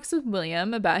 Nia talks with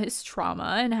William about his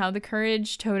trauma and how the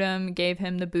courage totem gave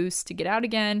him the boost to get out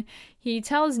again. He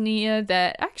tells Nia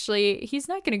that actually he's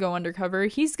not going to go undercover.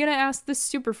 He's going to ask the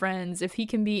Super Friends if he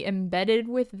can be embedded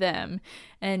with them.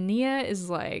 And Nia is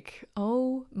like,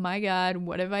 oh my god,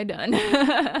 what have I done?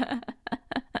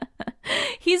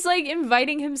 He's, like,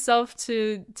 inviting himself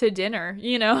to dinner,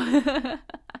 you know?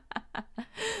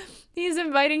 He's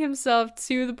inviting himself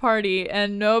to the party,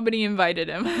 and nobody invited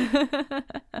him.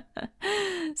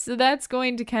 So that's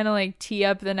going to kind of, like, tee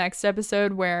up the next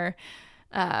episode, where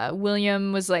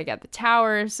William was, like, at the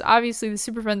tower. So obviously the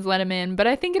Super Friends let him in, but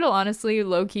I think it'll honestly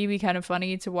low-key be kind of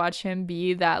funny to watch him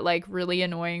be that, like, really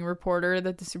annoying reporter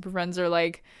that the Super Friends are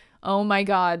like, oh my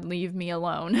god, leave me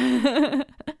alone.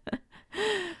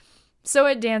 So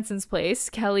at Danson's place,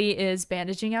 Kelly is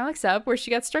bandaging Alex up where she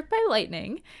got struck by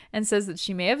lightning and says that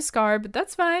she may have a scar, but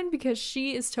that's fine because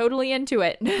she is totally into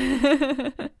it.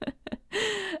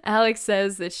 Alex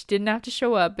says that she didn't have to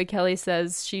show up, but Kelly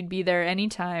says she'd be there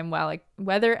anytime,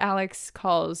 whether Alex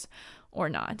calls or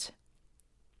not.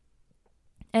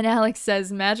 And Alex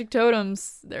says, magic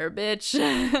totems, they're a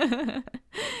bitch.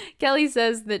 Kelly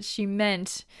says that she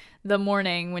meant the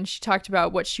morning when she talked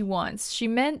about what she wants. She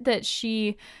meant that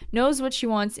she knows what she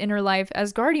wants in her life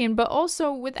as guardian, but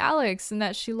also with Alex, and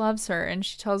that she loves her. And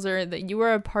she tells her that you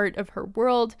are a part of her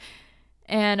world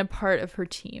and a part of her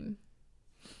team.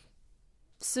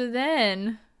 So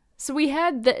we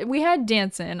had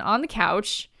Danson on the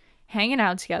couch hanging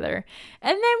out together,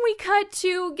 and then we cut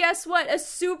to, guess what, a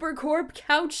Supercorp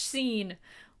couch scene.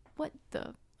 What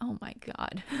the, oh my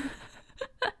god.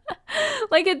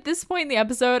 Like, at this point in the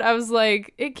episode, I was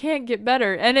like, it can't get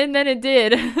better, and then it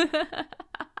did. And then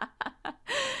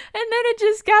it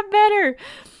just got better,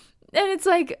 and it's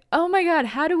like, oh my god,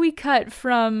 how do we cut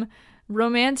from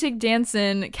romantic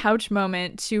Danson couch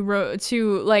moment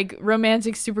to like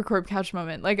romantic Supercorp couch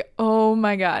moment? Like, oh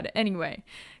my god. Anyway,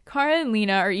 Kara and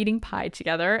Lena are eating pie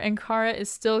together, and Kara is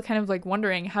still kind of like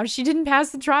wondering how she didn't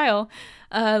pass the trial.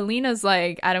 Lena's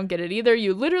like, I don't get it either.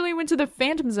 You literally went to the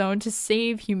Phantom Zone to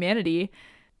save humanity.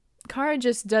 Kara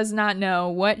just does not know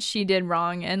what she did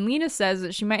wrong, and Lena says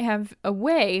that she might have a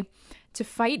way to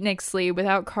fight Nixley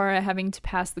without Kara having to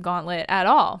pass the gauntlet at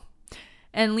all.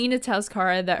 And Lena tells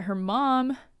Kara that her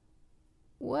mom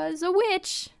was a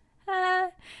witch.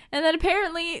 And that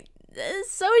apparently,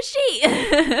 so is she.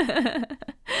 And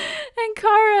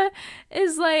Kara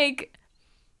is like,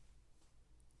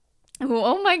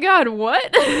 oh my god,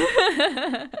 what?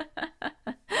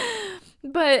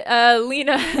 But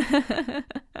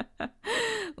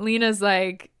Lena's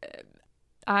like,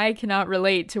 I cannot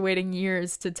relate to waiting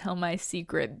years to tell my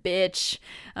secret, bitch.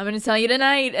 I'm gonna tell you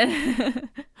tonight.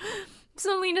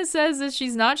 So Lena says that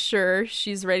she's not sure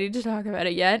she's ready to talk about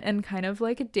it yet, and kind of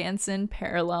like a Danson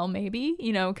parallel, maybe,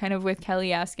 you know, kind of with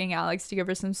Kelly asking Alex to give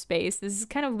her some space. This is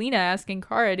kind of Lena asking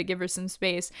Kara to give her some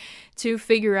space to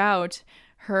figure out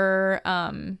her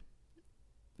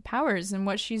powers and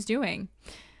what she's doing.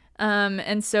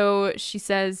 And so she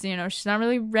says, you know, she's not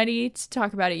really ready to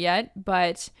talk about it yet,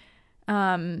 but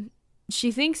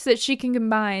she thinks that she can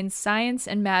combine science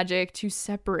and magic to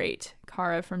separate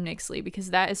Kara from Nixley, because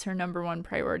that is her number one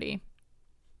priority.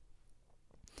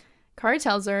 Kara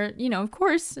tells her, you know, of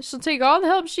course, she'll take all the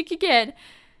help she could get,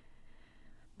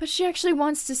 but she actually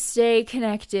wants to stay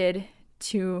connected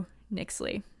to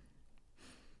Nixley.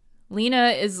 Lena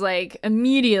is like,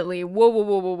 immediately, whoa,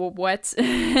 what?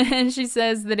 And she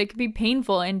says that it could be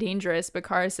painful and dangerous, but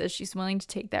Kara says she's willing to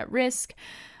take that risk.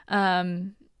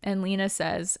 And Lena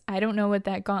says, I don't know what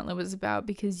that gauntlet was about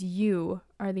because you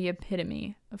are the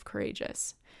epitome of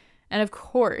courageous. And of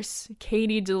course,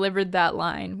 Katie delivered that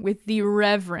line with the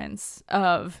reverence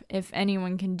of, if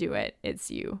anyone can do it,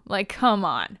 it's you. Like, come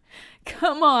on.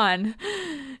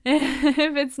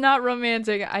 If it's not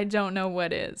romantic, I don't know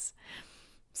what is.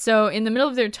 So in the middle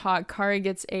of their talk, Kara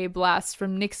gets a blast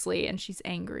from Nixley, and she's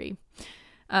angry.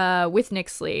 With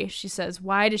Nixley, she says,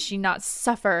 why does she not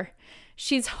suffer?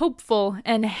 She's hopeful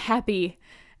and happy.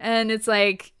 And it's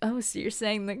like, oh, so you're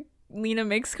saying that Lena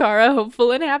makes Kara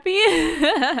hopeful and happy?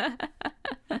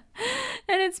 And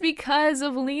it's because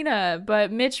of Lena.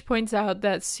 But Mitch points out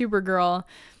that Supergirl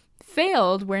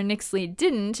failed where Nixley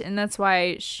didn't, and that's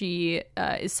why she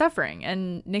is suffering.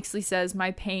 And Nixley says,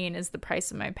 my pain is the price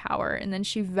of my power. And then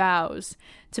she vows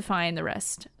to find the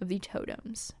rest of the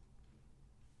totems.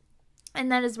 And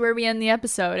that is where we end the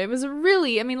episode. It was a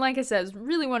really, I mean, like I said, it was a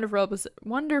really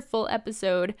wonderful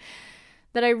episode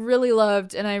that I really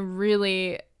loved. And I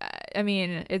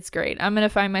mean, it's great. I'm going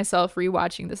to find myself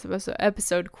rewatching this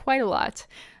episode quite a lot.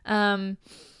 And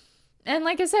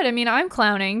like I said, I mean, I'm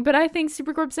clowning, but I think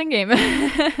Supercorp's Endgame.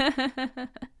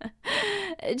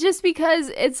 Just because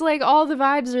it's like all the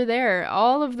vibes are there.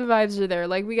 All of the vibes are there.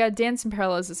 Like, we got Danson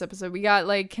parallels this episode. We got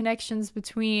like connections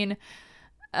between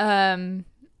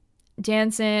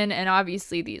Danson and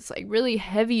obviously these like really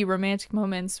heavy romantic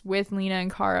moments with Lena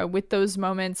and Kara, with those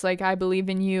moments like I believe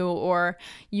in you or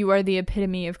you are the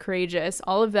epitome of courageous,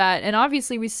 all of that. And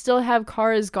obviously we still have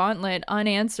Kara's gauntlet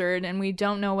unanswered and we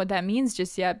don't know what that means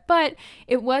just yet, but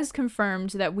it was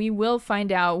confirmed that we will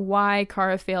find out why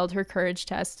Kara failed her courage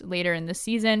test later in the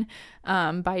season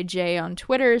by Jay on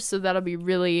Twitter. So that'll be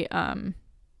really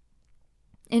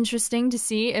interesting to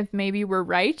see if maybe we're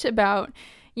right about,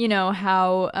 you know,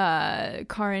 how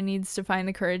Kara needs to find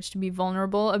the courage to be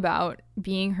vulnerable about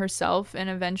being herself and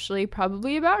eventually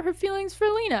probably about her feelings for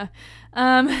Lena.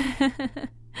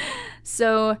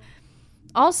 So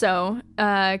also,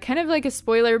 kind of like a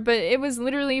spoiler, but it was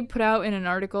literally put out in an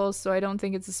article, so I don't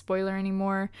think it's a spoiler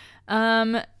anymore.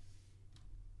 On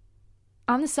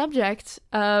the subject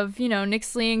of,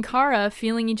 Nyxly and Kara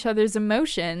feeling each other's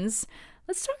emotions,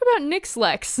 let's talk about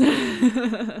Nyx-Lex.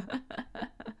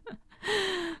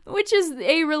 Which is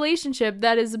a relationship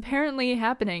that is apparently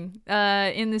happening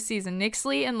in this season.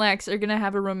 Nyxly and Lex are going to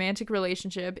have a romantic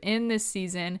relationship in this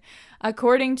season,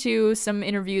 according to some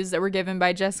interviews that were given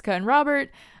by Jessica and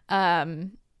Robert.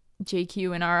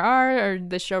 JQ and RR are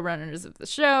the showrunners of the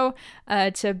show,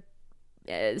 to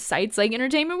sites like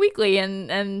Entertainment Weekly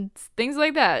and things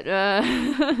like that.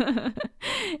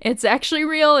 It's actually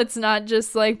real. It's not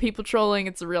just like people trolling.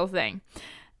 It's a real thing.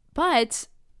 But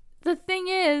the thing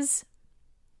is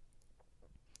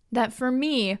that for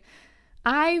me,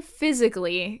 I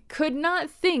physically could not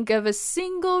think of a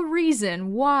single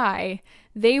reason why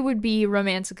they would be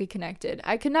romantically connected.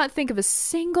 I could not think of a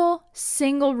single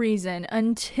reason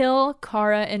until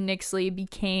Kara and Nyxly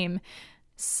became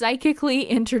psychically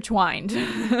intertwined.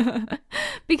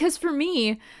 Because for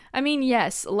me, I mean,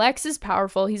 yes, Lex is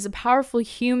powerful. He's a powerful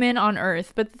human on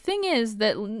Earth. But the thing is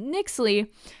that Nyxly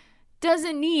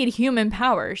doesn't need human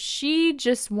power. She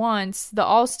just wants the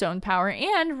Allstone power.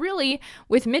 And really,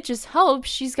 with Mitch's help,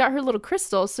 she's got her little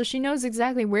crystal, so she knows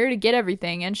exactly where to get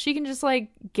everything. And she can just, like,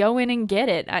 go in and get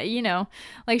it.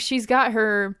 Like, she's got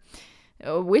her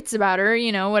wits about her,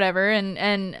 whatever.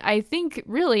 And I think,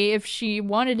 really, if she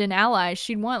wanted an ally,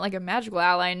 she'd want, like, a magical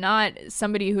ally, not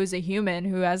somebody who's a human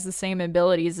who has the same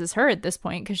abilities as her at this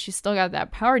point, because she's still got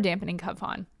that power dampening cuff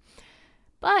on.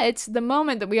 But the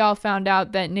moment that we all found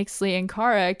out that Nyxly and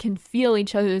Kara can feel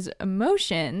each other's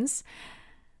emotions,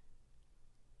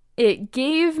 it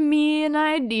gave me an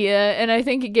idea, and I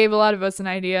think it gave a lot of us an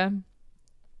idea,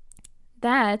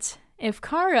 that if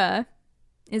Kara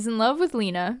is in love with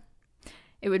Lena,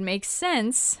 it would make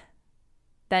sense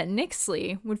that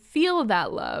Nyxly would feel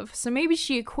that love. So maybe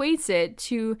she equates it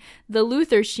to the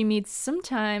Luther she meets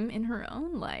sometime in her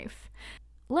own life.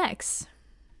 Lex.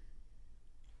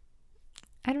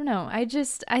 I don't know. I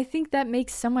think that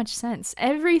makes so much sense.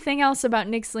 Everything else about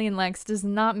Nyxly and Lex does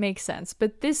not make sense,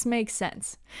 but this makes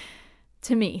sense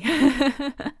to me.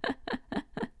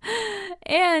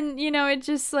 And, it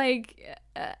just, like,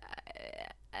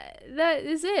 that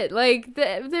is it. Like,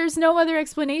 there's no other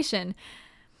explanation.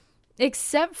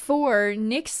 Except for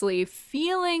Nyxly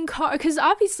feeling, because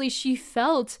obviously she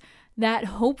felt that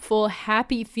hopeful,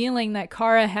 happy feeling that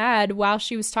Kara had while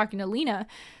she was talking to Lena.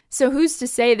 So who's to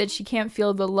say that she can't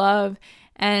feel the love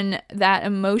and that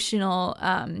emotional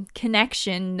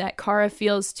connection that Kara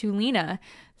feels to Lena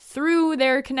through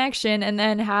their connection, and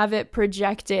then have it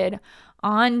projected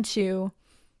onto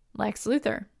Lex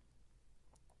Luthor?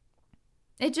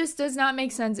 It just does not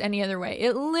make sense any other way.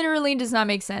 It literally does not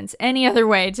make sense any other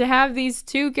way to have these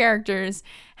two characters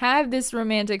have this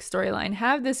romantic storyline,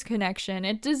 have this connection.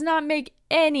 It does not make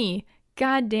any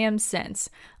goddamn sense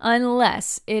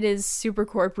unless it is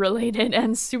Supercorp related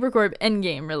and Supercorp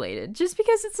Endgame related. Just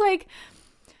because it's like,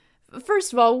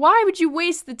 first of all, why would you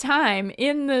waste the time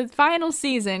in the final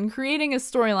season creating a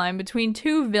storyline between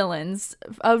two villains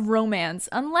of romance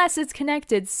unless it's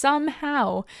connected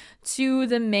somehow to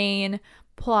the main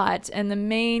plot and the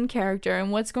main character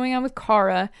and what's going on with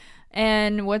Kara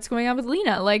and what's going on with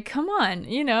Lena? Like, come on,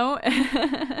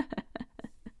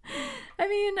 I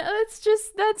mean,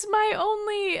 that's my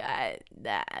only,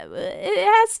 it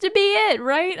has to be it,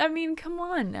 right? I mean, come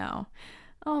on now.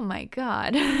 Oh my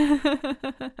God.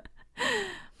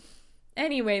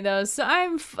 Anyway, though, so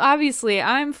I'm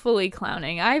fully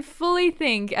clowning. I fully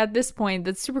think at this point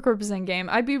that Supercorp is Endgame.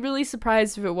 I'd be really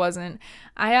surprised if it wasn't.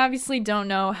 I obviously don't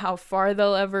know how far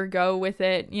they'll ever go with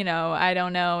it. I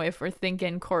don't know if we're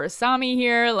thinking Korosami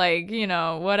here, like,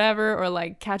 whatever, or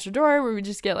like Cachador, where we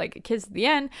just get like a kiss at the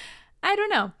end. I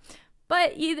don't know.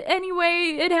 But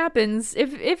anyway, it happens.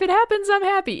 If it happens, I'm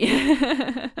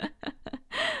happy.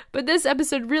 But this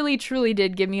episode really, truly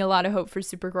did give me a lot of hope for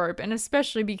Supercorp. And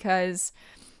especially because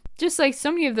just like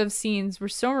so many of those scenes were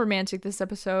so romantic this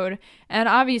episode. And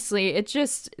obviously,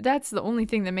 that's the only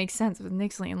thing that makes sense with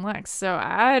Nyxly and Lex. So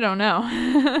I don't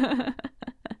know.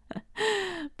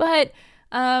 But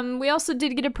we also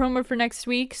did get a promo for next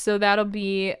week, so that'll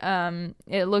be,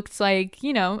 it looks like,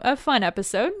 a fun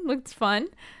episode. Looks fun.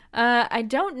 I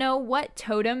don't know what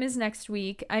totem is next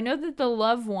week. I know that the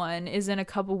love one is in a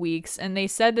couple weeks, and they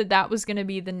said that was going to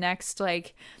be the next,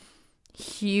 like,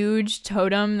 huge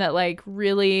totem that, like,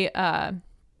 really,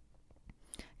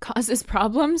 causes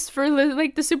problems for,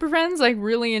 like, the Super Friends, like,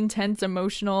 really intense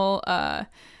emotional,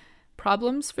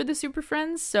 problems for the Super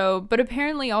Friends. So, but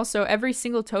apparently also every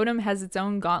single totem has its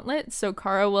own gauntlet. So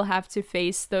Kara will have to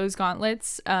face those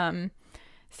gauntlets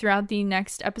throughout the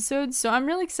next episodes. So I'm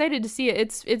really excited to see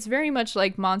it. It's very much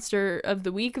like Monster of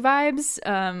the Week vibes.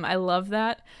 I love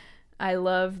that. I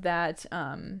love that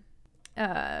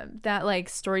that like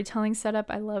storytelling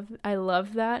setup. I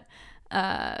love that.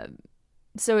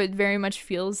 So it very much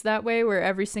feels that way, where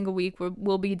every single week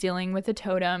we'll be dealing with a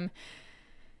totem.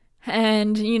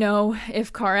 And, you know,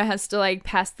 if Kara has to like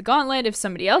pass the gauntlet, if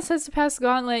somebody else has to pass the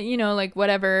gauntlet, you know, like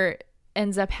whatever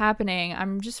ends up happening,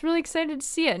 I'm just really excited to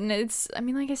see it. And it's, I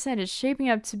mean, like I said, it's shaping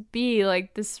up to be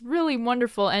like this really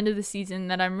wonderful end of the season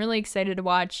that I'm really excited to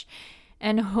watch.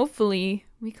 And hopefully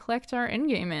we collect our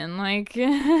endgame in. Like,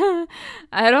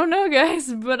 I don't know,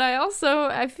 guys, but I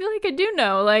feel like I do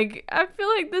know. Like, I feel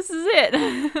like this is it.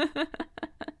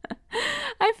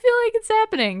 I feel like it's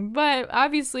happening, but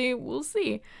obviously we'll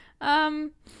see.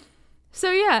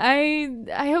 So yeah,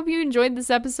 I hope you enjoyed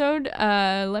this episode.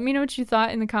 Let me know what you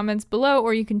thought in the comments below,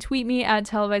 or you can tweet me at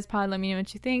televisepod. Let me know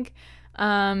what you think.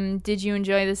 Did you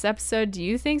enjoy this episode? Do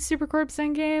you think Supercorp's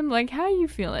endgame? Like, how are you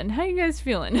feeling? How you guys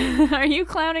feeling? Are you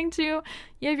clowning too?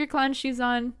 You have your clown shoes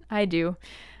on? I do.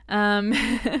 And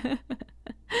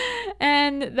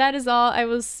that is all. I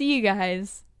will see you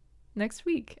guys next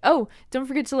week. Oh, don't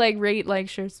forget to like, rate, like,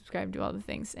 share, subscribe, do all the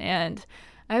things. And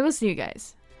I will see you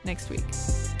guys next week.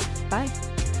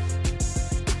 Bye.